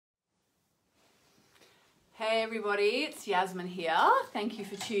Hey everybody, it's Yasmin here. Thank you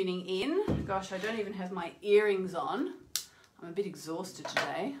for tuning in. Gosh, I don't even have my earrings on. I'm a bit exhausted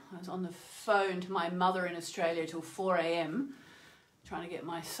today. I was on the phone to my mother in Australia till 4 a.m. trying to get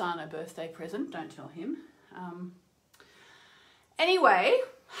my son a birthday present. Don't tell him. Anyway,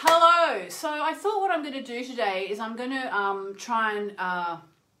 hello. So I thought what I'm going to do today is I'm going to try and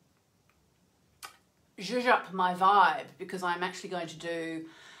zhuzh up my vibe, because I'm actually going to do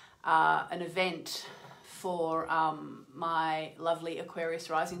an event for my lovely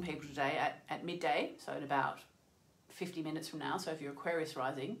Aquarius rising people today at midday, so in about 50 minutes from now. So if you're Aquarius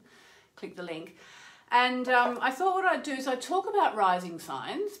rising, click the link. And I thought what I'd do is I'd talk about rising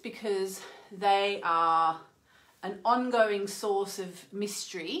signs, because they are an ongoing source of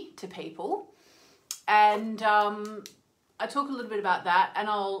mystery to people. And I talk a little bit about that, and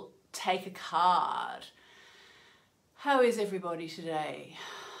I'll take a card. How is everybody today?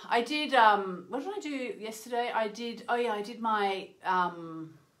 I did, what did I do yesterday? I did my,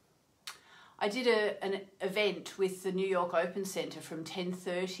 I did an event with the New York Open Center from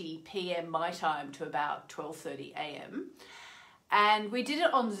 10:30 p.m. my time to about 12:30 a.m. And we did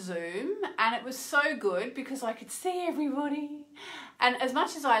it on Zoom, and it was so good because I could see everybody. And as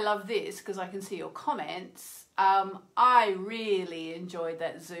much as I love this, because I can see your comments, I really enjoyed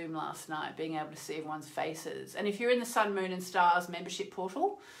that Zoom last night, being able to see everyone's faces. And if you're in the Sun, Moon and Stars membership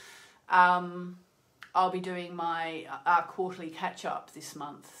portal, I'll be doing my quarterly catch-up this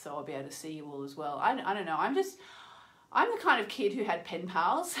month, so I'll be able to see you all as well. I don't know, I'm the kind of kid who had pen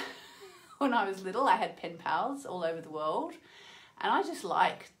pals. When I was little, I had pen pals all over the world. And I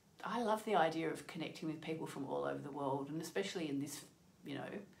love the idea of connecting with people from all over the world, and especially in this, you know,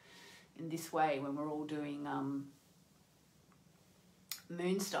 in this way when we're all doing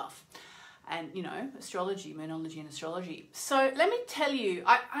moon stuff and, you know, astrology, moonology and astrology. So let me tell you,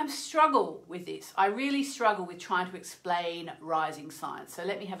 I struggle with this. I really struggle with trying to explain rising signs. So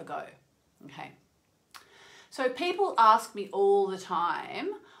let me have a go. Okay. So people ask me all the time,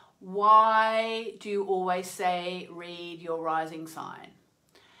 why do you always say read your rising sign?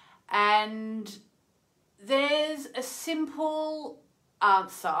 And there's a simple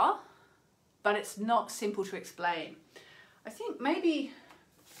answer, but it's not simple to explain. I think maybe,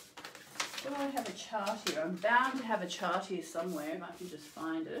 do I have a chart here? I'm bound to have a chart here somewhere, if I can just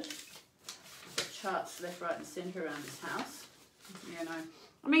find it. Charts left, right and centre around this house. You know,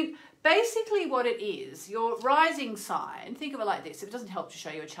 I mean, basically what it is, your rising sign, think of it like this. If it doesn't help to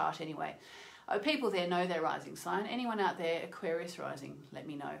show you a chart anyway. People there know their rising sign. Anyone out there, Aquarius rising, let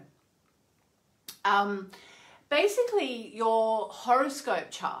me know. Basically, your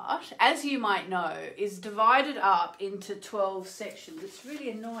horoscope chart, as you might know, is divided up into 12 sections. It's really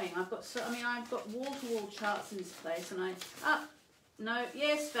annoying. I've got wall-to-wall charts in this place, and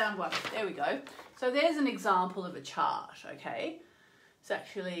found one. There we go. So there's an example of a chart, okay? It's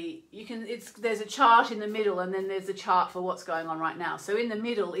actually, there's a chart in the middle, and then there's a chart for what's going on right now. So in the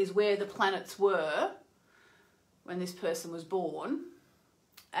middle is where the planets were when this person was born.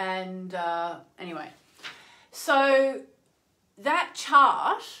 And anyway, so that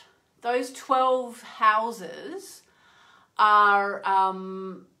chart, those 12 houses are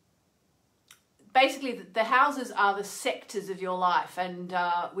basically, the houses are the sectors of your life. And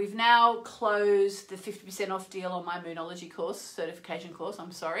we've now closed the 50% off deal on my Moonology course, certification course,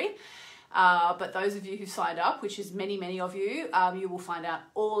 I'm sorry. But those of you who signed up, which is many, many of you, you will find out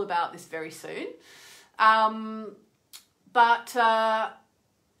all about this very soon.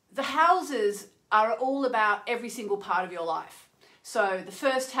 The houses are all about every single part of your life. So the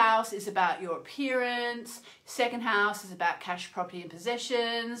first house is about your appearance, second house is about cash, property and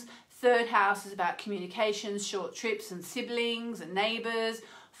possessions, third house is about communications, short trips and siblings and neighbours,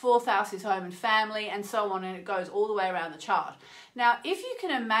 fourth house is home and family, and so on, and it goes all the way around the chart. Now, if you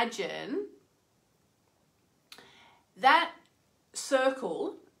can imagine that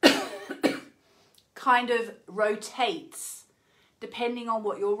circle kind of rotates depending on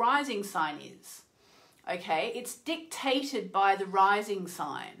what your rising sign is, okay? It's dictated by the rising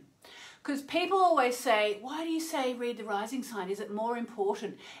sign. Because people always say, why do you say read the rising sign? Is it more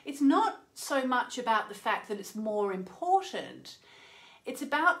important? It's not so much about the fact that it's more important. It's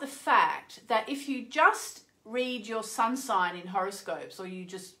about the fact that if you just read your sun sign in horoscopes, or you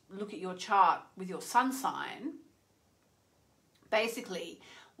just look at your chart with your sun sign, basically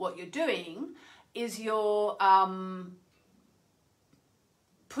what you're doing is you're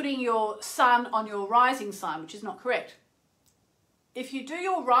putting your sun on your rising sign, which is not correct. If you do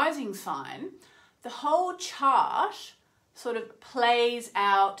your rising sign, the whole chart sort of plays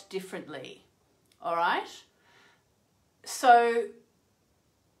out differently, all right? So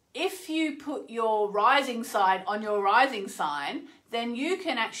if you put your rising sign on your rising sign, then you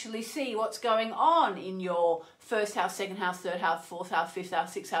can actually see what's going on in your first house, second house, third house, fourth house, fifth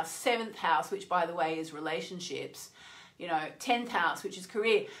house, sixth house, seventh house, which by the way is relationships, you know, 10th house, which is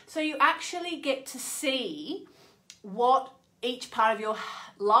career. So you actually get to see what each part of your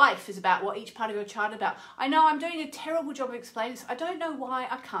life is about, what each part of your chart is about. I know I'm doing a terrible job of explaining this. I don't know why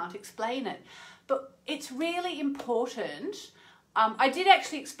I can't explain it, but it's really important. I did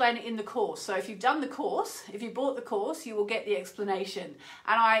actually explain it in the course. So if you've done the course, if you bought the course, you will get the explanation.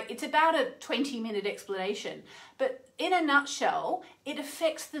 And it's about a 20-minute explanation. But in a nutshell, it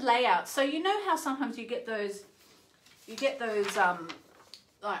affects the layout. So you know how sometimes you get those,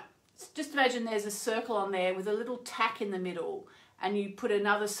 like, just imagine there's a circle on there with a little tack in the middle, and you put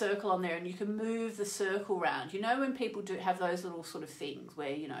another circle on there and you can move the circle around. You know when people do have those little sort of things where,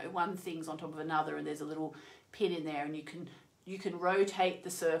 you know, one thing's on top of another and there's a little pin in there and you can rotate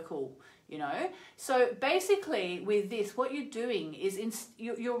the circle, you know. So basically with this, what you're doing is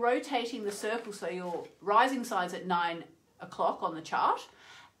you're rotating the circle, so your rising sign's at 9 o'clock on the chart,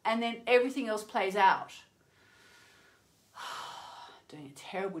 and then everything else plays out. Doing a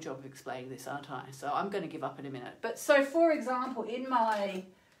terrible job of explaining this, aren't I? So I'm going to give up in a minute. But so for example, in my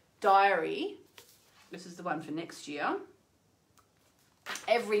diary, this is the one for next year,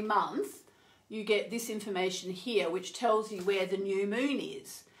 every month you get this information here, which tells you where the new moon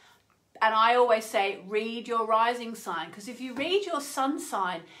is. And I always say, read your rising sign, because if you read your sun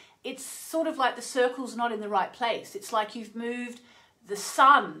sign, it's sort of like the circle's not in the right place. It's like you've moved the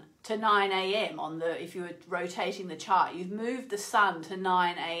sun to 9 a.m. if you were rotating the chart, you've moved the sun to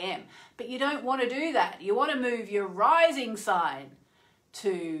 9 a.m. But you don't want to do that. You want to move your rising sign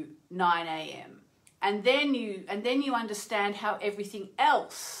to 9 a.m. And then you understand how everything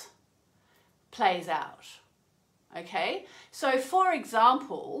else plays out. Okay? So for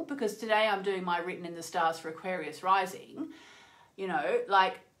example, because today I'm doing my written in the stars for Aquarius rising, you know,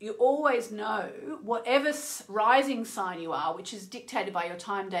 like, you always know whatever rising sign you are, which is dictated by your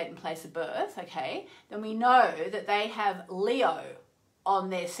time, date, and place of birth, okay, then we know that they have Leo on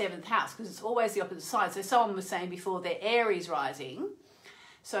their 7th house, because it's always the opposite side. So someone was saying before they're Aries rising.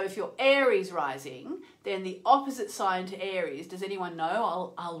 So if you're Aries rising, then the opposite sign to Aries, does anyone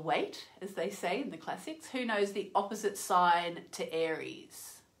know? I'll wait, as they say in the classics. Who knows the opposite sign to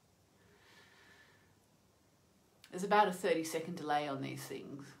Aries? There's about a 30-second delay on these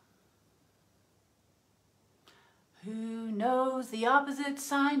things. Who knows the opposite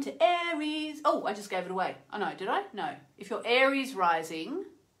sign to Aries? Oh, I just gave it away. Oh no, did I? No. If you're Aries rising,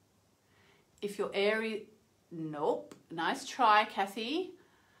 nope. Nice try, Kathy.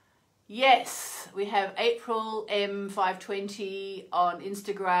 Yes, we have April M520 on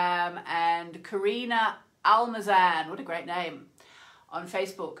Instagram and Karina Almazan, what a great name, on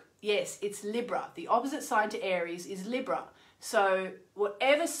Facebook. Yes, it's Libra. The opposite sign to Aries is Libra. So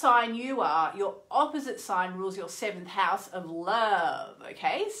whatever sign you are, your opposite sign rules your 7th house of love,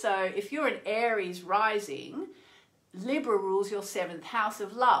 okay? So if you're an Aries rising, Libra rules your 7th house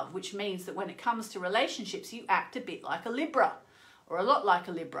of love, which means that when it comes to relationships, you act a bit like a Libra, or a lot like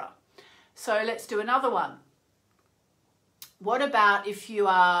a Libra. So let's do another one. What about if you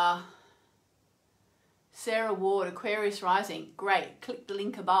are Sarah Ward, Aquarius rising? Great, click the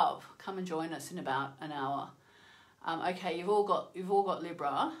link above. Come and join us in about an hour. Okay, you've all got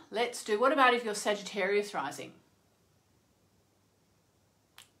Libra. Let's do, what about if you're Sagittarius rising?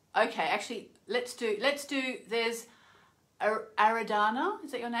 Okay, actually, let's do, there's Aradana,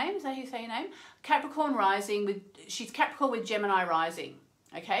 is that your name? Is that how you say your name? Capricorn rising, she's Capricorn with Gemini rising.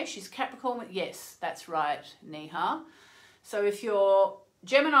 Okay, she's Capricorn with, yes, that's right, Neha. So if you're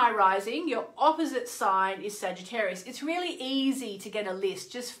Gemini rising, your opposite sign is Sagittarius. It's really easy to get a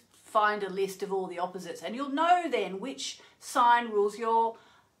list. Just find a list of all the opposites and you'll know then which sign rules your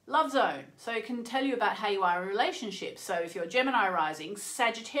love zone. So it can tell you about how you are in relationships. So if you're Gemini rising,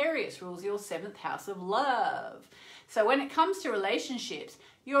 Sagittarius rules your 7th house of love. So when it comes to relationships,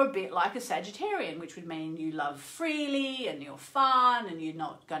 you're a bit like a Sagittarian, which would mean you love freely and you're fun and you're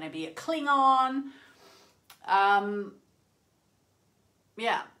not going to be a Klingon.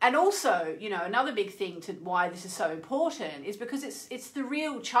 Yeah, and also, you know, another big thing to why this is so important is because it's the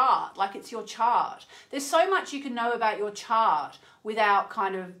real chart, like it's your chart. There's so much you can know about your chart without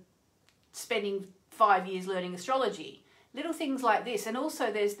kind of spending 5 years learning astrology. Little things like this, and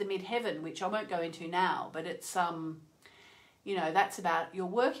also there's the midheaven, which I won't go into now, but it's you know, that's about your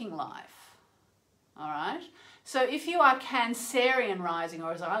working life. All right. So if you are Cancerian rising,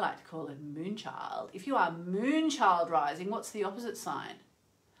 or as I like to call it, Moonchild, if you are Moonchild rising, what's the opposite sign?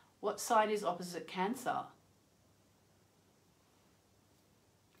 What sign is opposite Cancer?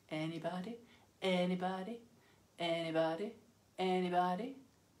 Anybody? Anybody? Anybody? Anybody?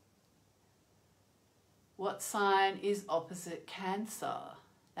 What sign is opposite Cancer?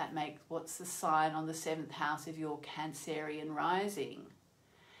 That makes, what's the sign on the 7th house of your Cancerian rising?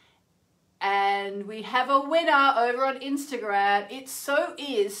 And we have a winner over on Instagram. It so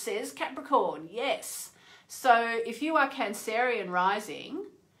is, says Capricorn. Yes. So if you are Cancerian rising,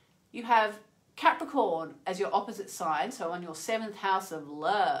 you have Capricorn as your opposite sign. So on your 7th house of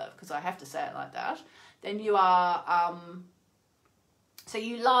love, because I have to say it like that, then you are, so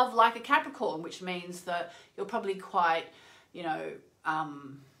you love like a Capricorn, which means that you're probably quite, you know,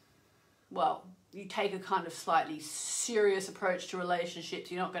 well, you take a kind of slightly serious approach to relationships.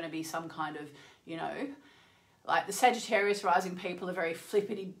 You're not going to be some kind of, you know, like the Sagittarius rising people are very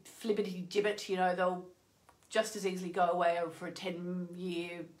flippity gibbet, you know, they'll just as easily go away for a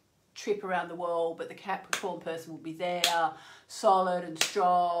 10-year trip around the world, but the Capricorn person will be there, solid and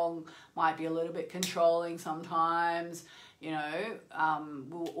strong, might be a little bit controlling sometimes, you know,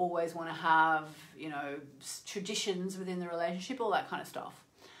 will always want to have, you know, traditions within the relationship, all that kind of stuff.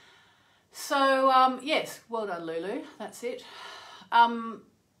 So, yes, well done, Lulu. That's it.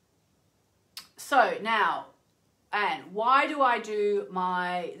 So now, and why do I do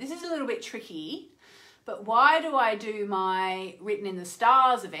my, this is a little bit tricky, but why do I do my Written in the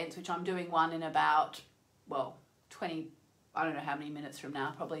Stars events, which I'm doing one in about, well, 20, I don't know how many minutes from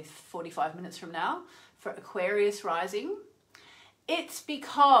now, probably 45 minutes from now, for Aquarius rising? It's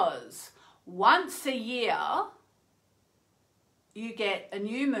because once a year, you get a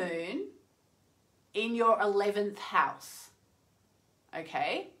new moon in your 11th house.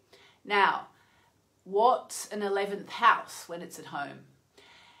 Okay? Now, what's an 11th house when it's at home?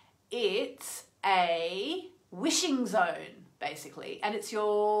 It's a wishing zone, basically. And it's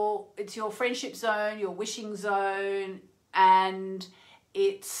your friendship zone, your wishing zone, and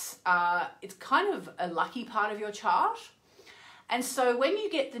it's kind of a lucky part of your chart. And so when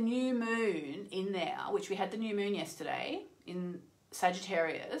you get the new moon in there, which we had the new moon yesterday in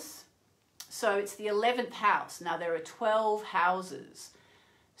Sagittarius, so it's the 11th house. Now there are 12 houses.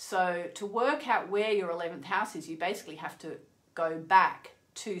 So to work out where your 11th house is, you basically have to go back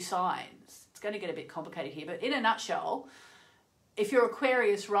 2 signs. It's going to get a bit complicated here, but in a nutshell, if you're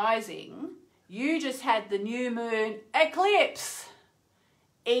Aquarius rising, you just had the new moon eclipse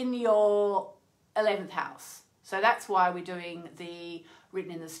in your 11th house. So that's why we're doing the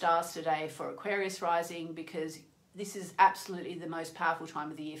Written in the Stars today for Aquarius rising, because this is absolutely the most powerful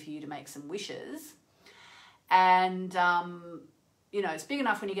time of the year for you to make some wishes. And, you know, it's big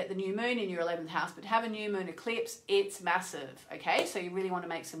enough when you get the new moon in your 11th house, but to have a new moon eclipse, it's massive, okay? So you really want to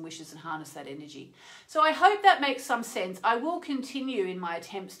make some wishes and harness that energy. So I hope that makes some sense. I will continue in my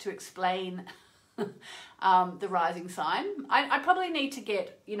attempts to explain the rising sign. I probably need to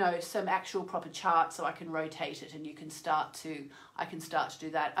get, you know, some actual proper charts so I can rotate it and I can start to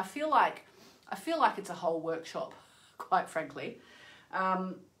do that. I feel like it's a whole workshop, quite frankly.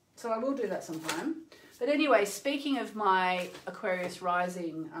 So I will do that sometime. But anyway, speaking of my Aquarius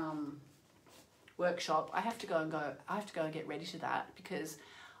rising workshop, I have to go and get ready to that, because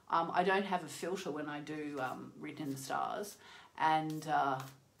I don't have a filter when I do Written in the Stars, and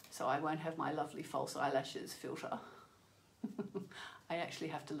so I won't have my lovely false eyelashes filter. I actually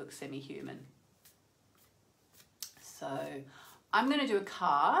have to look semi-human. So I'm going to do a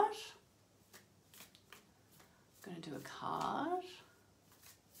card.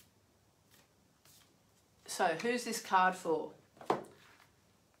 So who's this card for?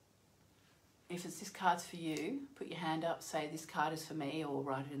 If it's this card's for you, put your hand up, say this card is for me, or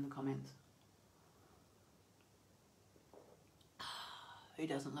write it in the comments. Who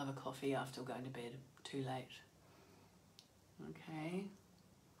doesn't love a coffee after going to bed too late? Okay.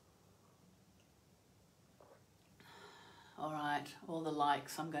 All right, all the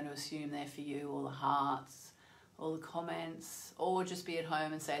likes, I'm going to assume they're for you, all the hearts, all the comments, or just be at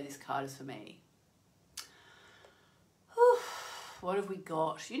home and say this card is for me. Whew, what have we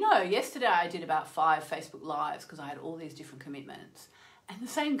got? You know, yesterday I did about 5 Facebook Lives because I had all these different commitments, and the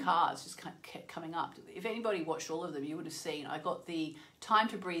same cards just kept coming up. If anybody watched all of them, you would have seen I got the Time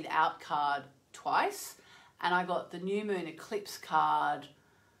to Breathe Out card twice, and I got the New Moon Eclipse card,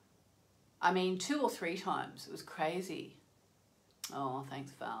 I mean, 2 or 3 times. It was crazy. Oh,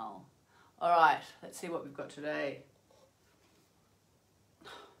 thanks, Val. All right, let's see what we've got today. Oh,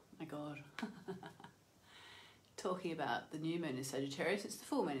 my God. Talking about the new moon in Sagittarius, it's the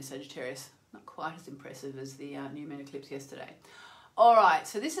full moon in Sagittarius. Not quite as impressive as the new moon eclipse yesterday. All right,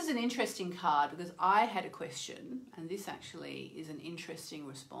 so this is an interesting card because I had a question, and this actually is an interesting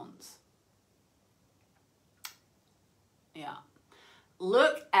response. Yeah.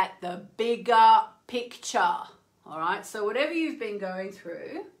 look at the bigger picture. All right, so whatever you've been going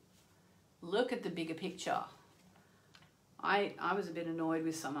through, look at the bigger picture. I was a bit annoyed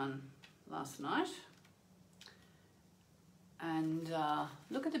with someone last night. And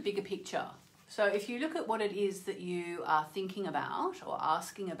look at the bigger picture. So if you look at what it is that you are thinking about or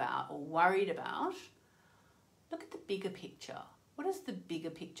asking about or worried about, look at the bigger picture. What does the bigger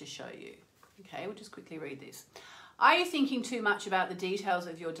picture show you? Okay, we'll just quickly read this. Are you thinking too much about the details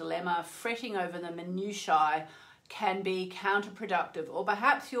of your dilemma? Fretting over the minutiae can be counterproductive, or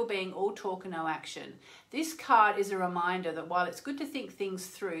perhaps you're being all talk and no action. This card is a reminder that while it's good to think things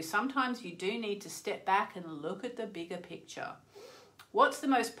through, sometimes you do need to step back and look at the bigger picture. What's the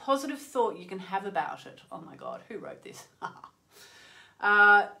most positive thought you can have about it? Oh my God, who wrote this?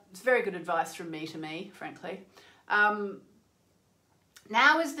 It's very good advice from me to me, frankly. Now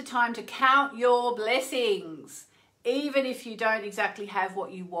is the time to count your blessings, even if you don't exactly have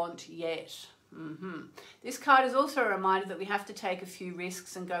what you want yet. This card is also a reminder that we have to take a few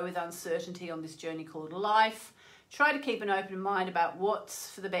risks and go with uncertainty on this journey called life. Try to keep an open mind about what's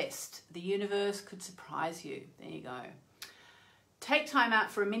for the best. The universe could surprise you. There you go. Take time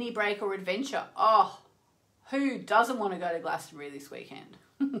out for a mini break or adventure. Oh, who doesn't want to go to Glastonbury this weekend?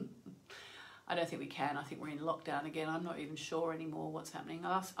 I don't think we can. I think we're in lockdown again. I'm not even sure anymore what's happening.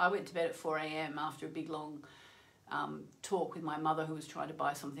 I went to bed at 4 a.m. after a big long talk with my mother, who was trying to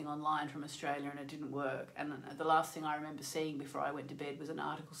buy something online from Australia, and it didn't work. And the last thing I remember seeing before I went to bed was an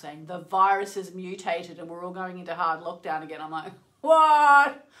article saying the virus has mutated and we're all going into hard lockdown again. I'm like,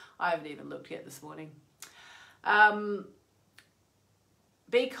 what? I haven't even looked yet this morning.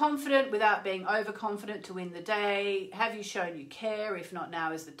 Be confident without being overconfident to win the day. Have you shown you care? If not,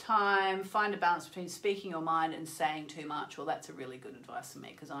 now is the time. Find a balance between speaking your mind and saying too much. Well, that's a really good advice for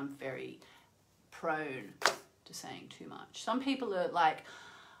me, because I'm very prone to saying too much. Some people are like,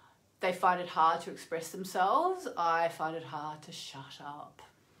 they find it hard to express themselves. I find it hard to shut up,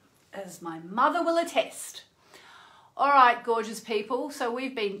 as my mother will attest. All right, gorgeous people. So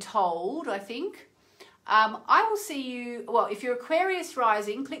we've been told, I think, I will see you, well, if you're Aquarius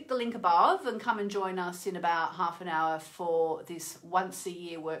rising, click the link above and come and join us in about half an hour for this once a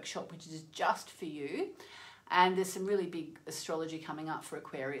year workshop, which is just for you. And there's some really big astrology coming up for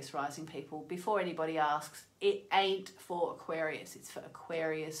Aquarius rising people. Before anybody asks, it ain't for Aquarius, it's for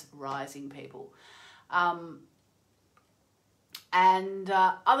Aquarius rising people.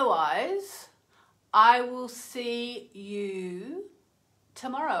 Otherwise, I will see you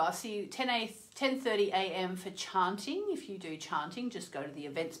tomorrow. I'll see you 10:30 a.m. for chanting. If you do chanting, just go to the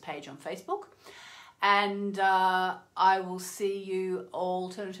events page on Facebook. And I will see you,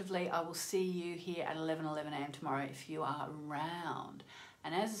 alternatively, I will see you here at 11:11 a.m. tomorrow if you are around.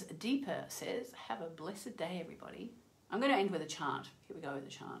 And as Deepa says, have a blessed day, everybody. I'm going to end with a chant. Here we go with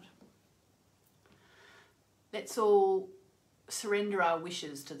the chant. Let's all surrender our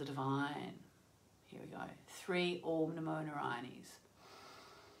wishes to the divine. Here we go. 3 Om Namo Narayanis.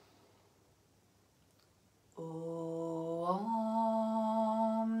 Om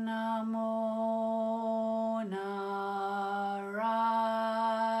Namo Narayani.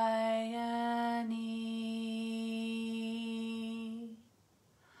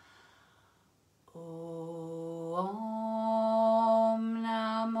 Om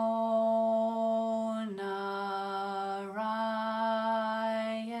Namo Narayani.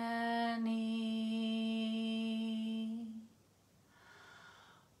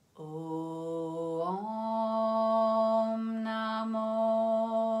 Om Namo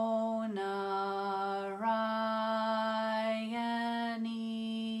Narayani.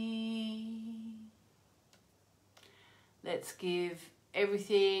 Let's give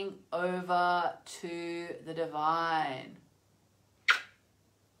everything over to the divine.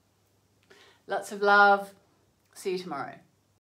 Lots of love. See you tomorrow.